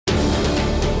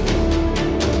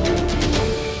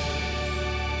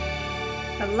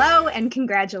Hello, and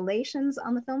congratulations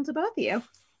on the film to both of you.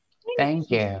 Thank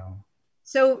you.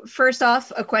 So first off,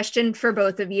 a question for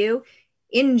both of you.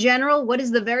 In general, what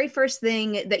is the very first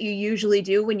thing that you usually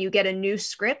do when you get a new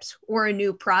script or a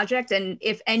new project? And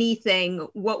if anything,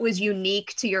 what was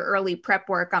unique to your early prep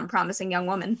work on Promising Young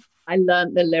Woman? I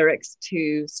learned the lyrics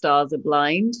to Stars Are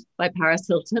Blind by Paris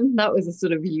Hilton. That was a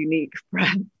sort of unique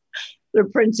prep. Sort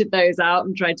of printed those out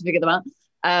and tried to figure them out.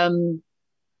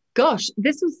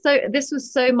 This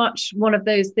was so much one of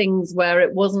those things where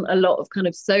it wasn't a lot of kind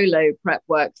of solo prep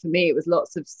work for me. It was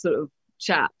lots of sort of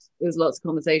chat. It was lots of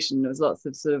conversation. It was lots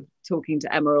of sort of talking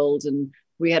to Emerald, and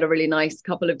we had a really nice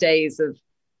couple of days of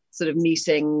sort of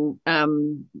meeting,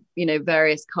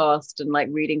 various cast and like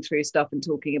reading through stuff and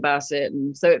talking about it.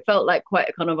 And so it felt like quite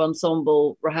a kind of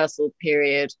ensemble rehearsal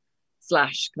period /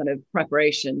 kind of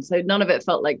preparation. So none of it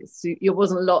felt like it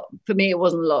wasn't a lot for me. It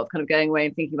wasn't a lot of kind of going away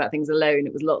and thinking about things alone.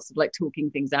 It was lots of like talking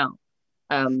things out,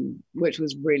 which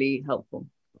was really helpful.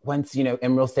 Once,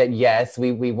 Emerald said, yes,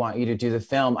 we want you to do the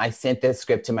film, I sent the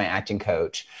script to my acting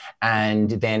coach. And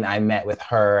then I met with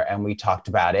her and we talked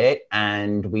about it.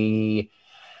 And we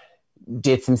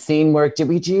did some scene work. Did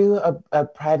we do a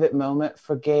private moment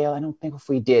for Gail? I don't think if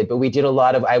we did, but we did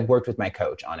I worked with my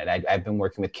coach on it. I've been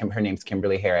working with her name's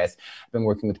Kimberly Harris. I've been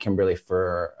working with Kimberly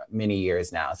for many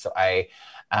years now. So I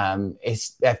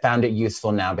found it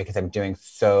useful now because I'm doing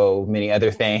so many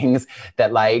other things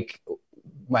that like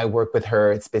my work with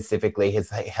her specifically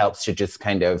helps to just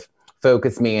kind of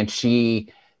focus me, and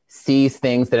she sees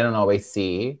things that I don't always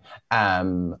see,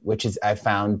 which is I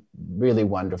found really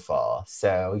wonderful.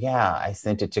 So yeah, I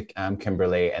sent it to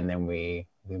Kimberly, and then we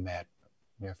met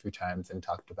a few times and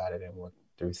talked about it and worked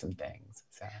through some things.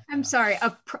 So, I'm sorry,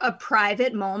 a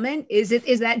private moment? Is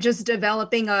that just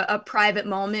developing a private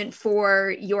moment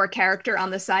for your character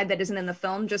on the side that isn't in the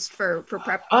film, just for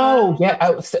prep? Oh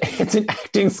yeah, it's an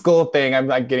acting school thing. I'm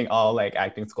like getting all like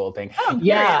acting school thing. Oh,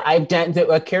 yeah, I've done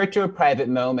a character private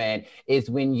moment is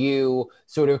when you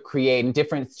sort of create, and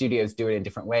different studios do it in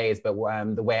different ways, but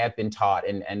the way I've been taught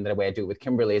and the way I do it with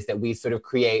Kimberly is that we sort of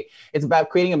it's about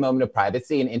creating a moment of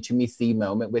privacy, an intimacy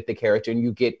moment with the character, and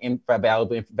you get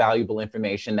valuable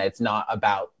information that's not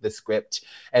about the script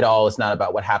at all. It's not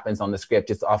about what happens on the script.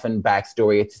 It's often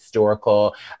backstory, it's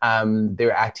historical. There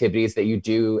are activities that you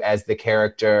do as the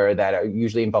character that are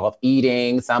usually involve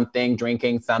eating something,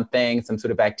 drinking something, some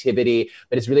sort of activity,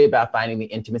 but it's really about finding the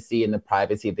intimacy and the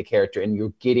privacy of the character, and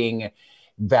you're getting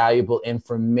valuable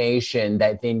information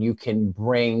that then you can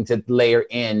bring to layer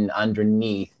in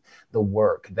underneath the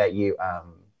work that you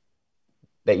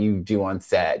do on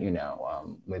set,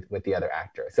 with the other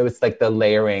actors. So it's like the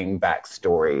layering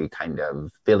backstory, kind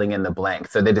of filling in the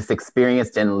blanks so that it's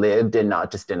experienced and lived and not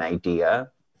just an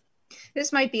idea.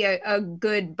 This might be a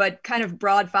good but kind of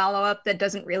broad follow-up that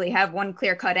doesn't really have one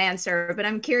clear-cut answer, but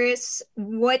I'm curious,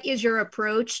 what is your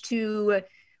approach to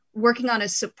working on a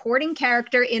supporting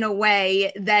character in a way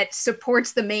that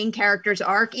supports the main character's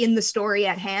arc in the story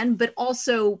at hand, but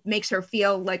also makes her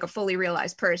feel like a fully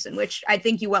realized person, which I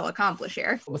think you well accomplish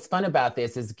here? What's fun about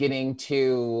this is getting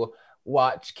to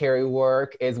watch Carey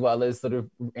work as well as sort of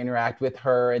interact with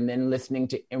her, and then listening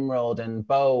to Emerald and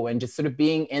Bo and just sort of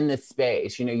being in this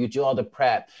space. You do all the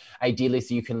prep ideally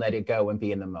so you can let it go and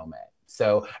be in the moment.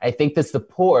 So I think the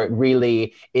support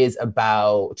really is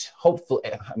about, hopefully,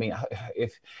 I mean,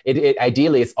 if it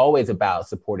ideally it's always about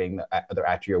supporting the other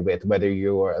actor you're with, whether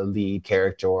you're a lead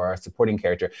character or a supporting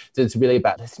character. So it's really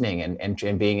about listening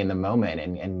and being in the moment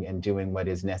and doing what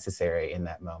is necessary in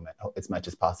that moment as much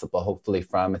as possible, hopefully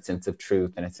from a sense of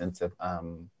truth and a sense of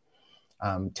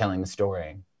telling the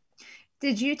story.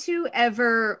 Did you two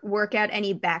ever work out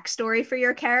any backstory for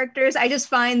your characters? I just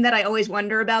find that I always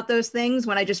wonder about those things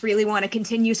when I just really want to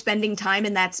continue spending time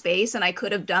in that space, and I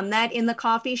could have done that in the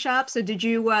coffee shop. So did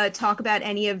you talk about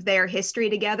any of their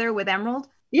history together with Emerald?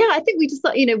 Yeah, I think we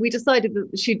decided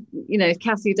that she,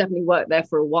 Cassie definitely worked there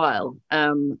for a while,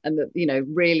 and that,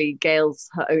 really Gail's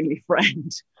her only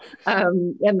friend,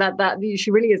 and that she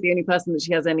really is the only person that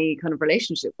she has any kind of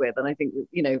relationship with. And I think,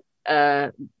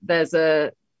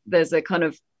 there's a kind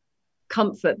of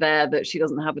comfort there that she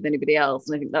doesn't have with anybody else.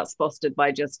 And I think that's fostered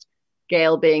by just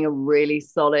Gail being a really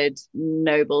solid,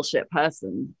 no bullshit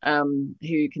person,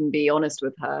 who can be honest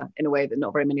with her in a way that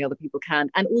not very many other people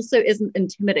can, and also isn't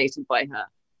intimidated by her,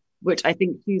 which I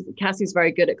think Cassie's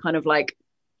very good at kind of like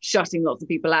shutting lots of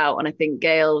people out. And I think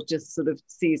Gail just sort of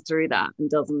sees through that and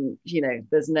doesn't,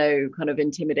 there's no kind of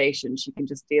intimidation. She can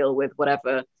just deal with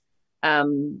whatever.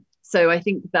 So I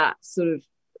think that sort of,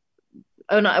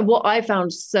 and what I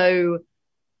found so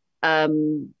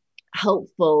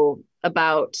helpful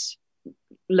about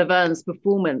Laverne's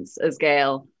performance as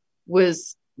Gail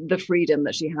was the freedom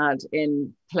that she had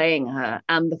in playing her,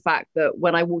 and the fact that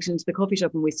when I walked into the coffee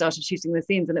shop and we started shooting the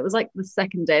scenes, and it was like the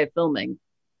second day of filming,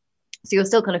 so you're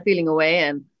still kind of feeling away,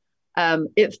 and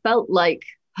it felt like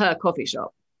her coffee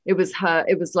shop. It was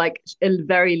like a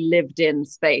very lived in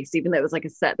space, even though it was like a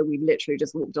set that we literally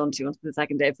just walked onto the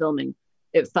second day of filming.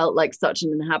 It felt like such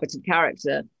an inhabited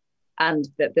character, and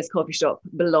that this coffee shop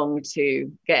belonged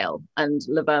to Gail, and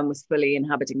Laverne was fully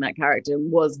inhabiting that character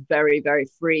and was very, very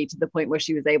free, to the point where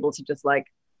she was able to just like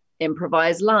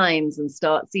improvise lines and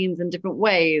start scenes in different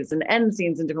ways and end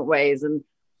scenes in different ways. And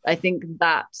I think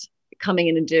that coming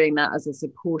in and doing that as a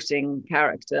supporting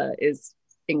character is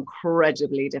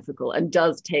incredibly difficult, and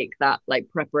does take that like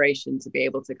preparation to be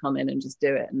able to come in and just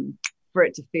do it, and for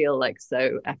it to feel like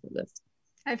so effortless.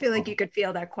 I feel like you could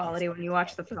feel that quality when you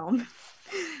watch the film.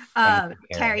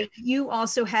 Carey, you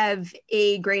also have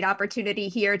a great opportunity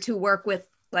here to work with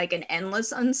like an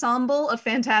endless ensemble of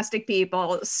fantastic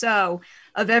people. So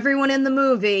of everyone in the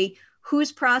movie,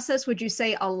 whose process would you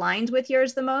say aligned with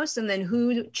yours the most? And then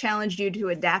who challenged you to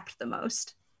adapt the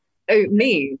most? Oh,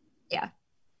 me? Yeah.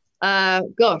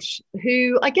 Gosh,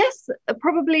 who, I guess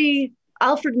probably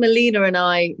Alfred Molina and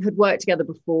I had worked together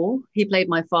before. He played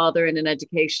my father in An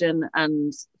Education.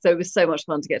 And so it was so much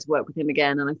fun to get to work with him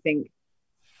again. And I think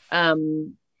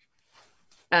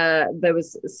there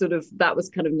was sort of, that was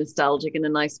kind of nostalgic in a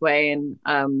nice way. And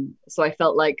so I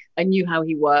felt like I knew how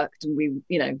he worked, and we,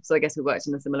 you know, so I guess we worked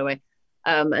in a similar way.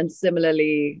 And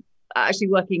similarly, actually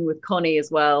working with Connie as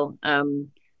well,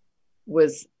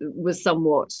 was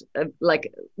somewhat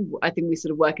like, I think we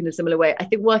sort of work in a similar way. I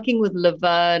think working with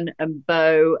Laverne and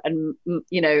Beau and,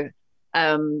 you know,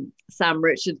 Sam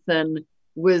Richardson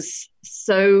was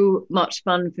so much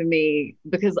fun for me,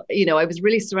 because, you know, I was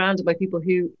really surrounded by people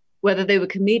who, whether they were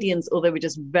comedians or they were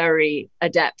just very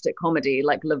adept at comedy.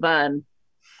 Like Laverne,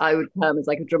 I would term as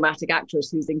like a dramatic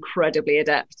actress who's incredibly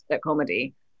adept at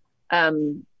comedy.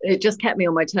 It just kept me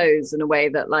on my toes in a way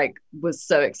that like was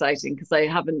so exciting, because I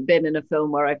haven't been in a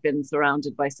film where I've been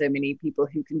surrounded by so many people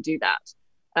who can do that.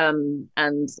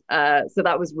 So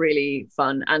that was really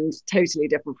fun and totally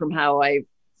different from how I,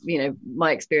 you know,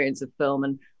 my experience of film.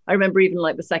 And I remember even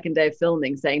like the second day of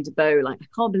filming saying to Beau, like, I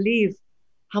can't believe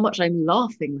how much I'm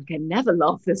laughing. Like, I never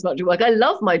laugh this much at work. I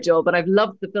love my job and I've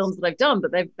loved the films that I've done,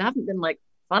 but they haven't been like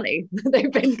funny.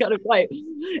 They've been kind of quite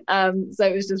so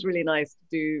it was just really nice to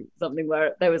do something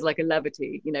where there was like a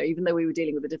levity, you know, even though we were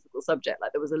dealing with a difficult subject,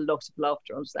 like there was a lot of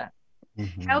laughter on set.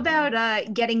 Mm-hmm. How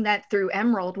about getting that through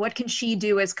Emerald? What can she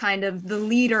do as kind of the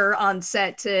leader on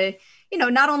set to, you know,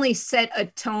 not only set a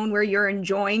tone where you're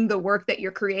enjoying the work that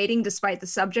you're creating despite the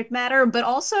subject matter, but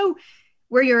also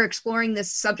where you're exploring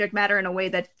this subject matter in a way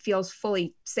that feels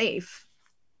fully safe?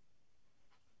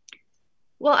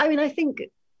 Well, I mean, I think,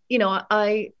 you know,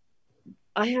 I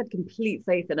had complete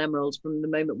faith in Emerald from the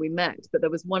moment we met, but there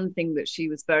was one thing that she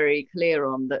was very clear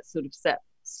on that sort of set,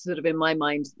 sort of in my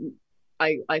mind,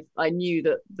 I knew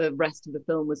that the rest of the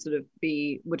film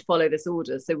would follow this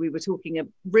order. So we were talking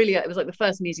really, it was like the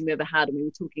first meeting we ever had, and we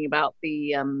were talking about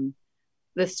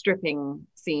the stripping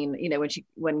scene, you know,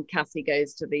 when Cassie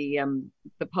goes to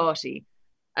the party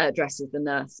dressed as the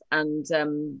nurse, and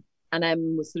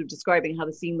Em was sort of describing how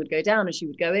the scene would go down, and she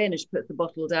would go in and she puts the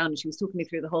bottle down, and she was talking me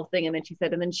through the whole thing, and then she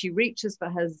said, and then she reaches for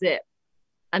her zip,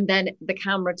 and then the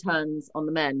camera turns on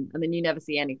the men, and then you never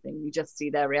see anything, you just see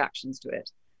their reactions to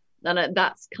it. And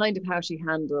that's kind of how she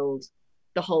handled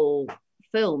the whole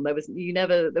film. There was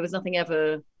nothing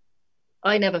ever,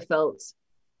 I never felt.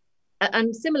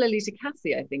 And similarly to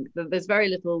Cassie, I think there's very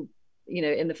little, you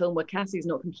know, in the film where Cassie's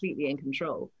not completely in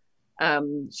control.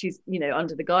 She's, you know,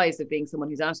 under the guise of being someone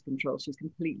who's out of control, she's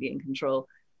completely in control.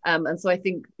 And so I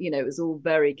think, you know, it was all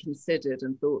very considered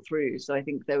and thought through. So I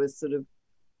think there was sort of,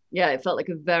 yeah, it felt like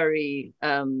a very,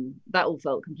 that all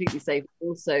felt completely safe.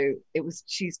 Also,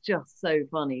 she's just so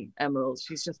funny, Emerald.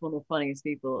 She's just one of the funniest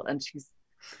people. And she's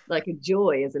like a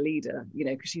joy as a leader, you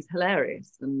know, because she's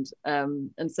hilarious. And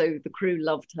so the crew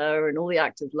loved her and all the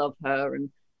actors loved her.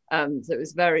 And so it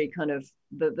was very kind of,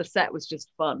 the set was just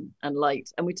fun and light.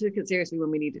 And we took it seriously when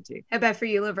we needed to. How about for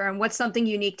you, Laverne? What's something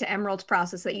unique to Emerald's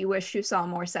process that you wish you saw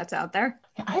more sets out there?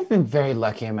 I've been very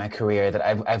lucky in my career that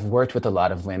I've worked with a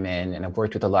lot of women, and I've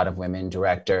worked with a lot of women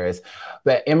directors.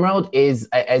 But Emerald is,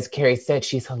 as Carey said,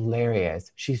 she's hilarious.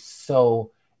 She's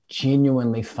so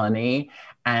genuinely funny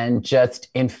and just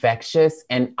infectious.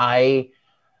 And I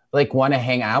like want to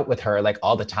hang out with her like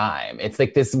all the time. It's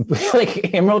like this,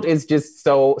 like Emerald is just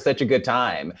such a good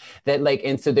time that like,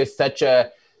 and so there's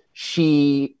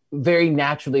she very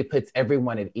naturally puts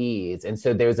everyone at ease. And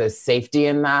so there's a safety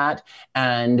in that.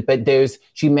 But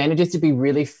she manages to be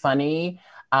really funny.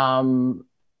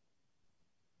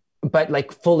 but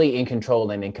like fully in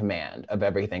control and in command of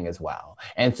everything as well.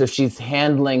 And so she's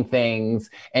handling things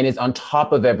and is on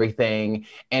top of everything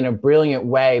in a brilliant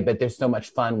way, but there's so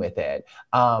much fun with it.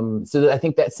 So I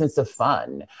think that sense of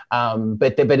fun,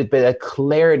 but a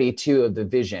clarity too of the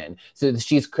vision. So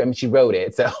she wrote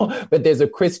it, so, but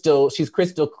she's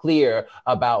crystal clear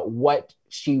about what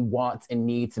she wants and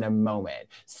needs in a moment,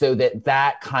 so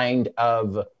that kind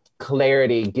of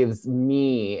clarity gives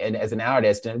me, and as an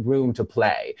artist, room to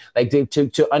play, like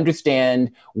to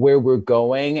understand where we're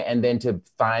going, and then to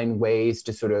find ways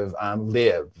to sort of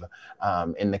live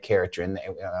in the character, and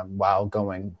while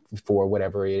going for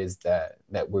whatever it is that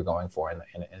we're going for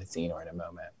in a scene or in a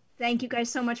moment. Thank you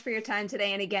guys so much for your time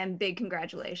today, and again, big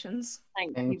congratulations.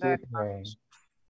 Thank you very much.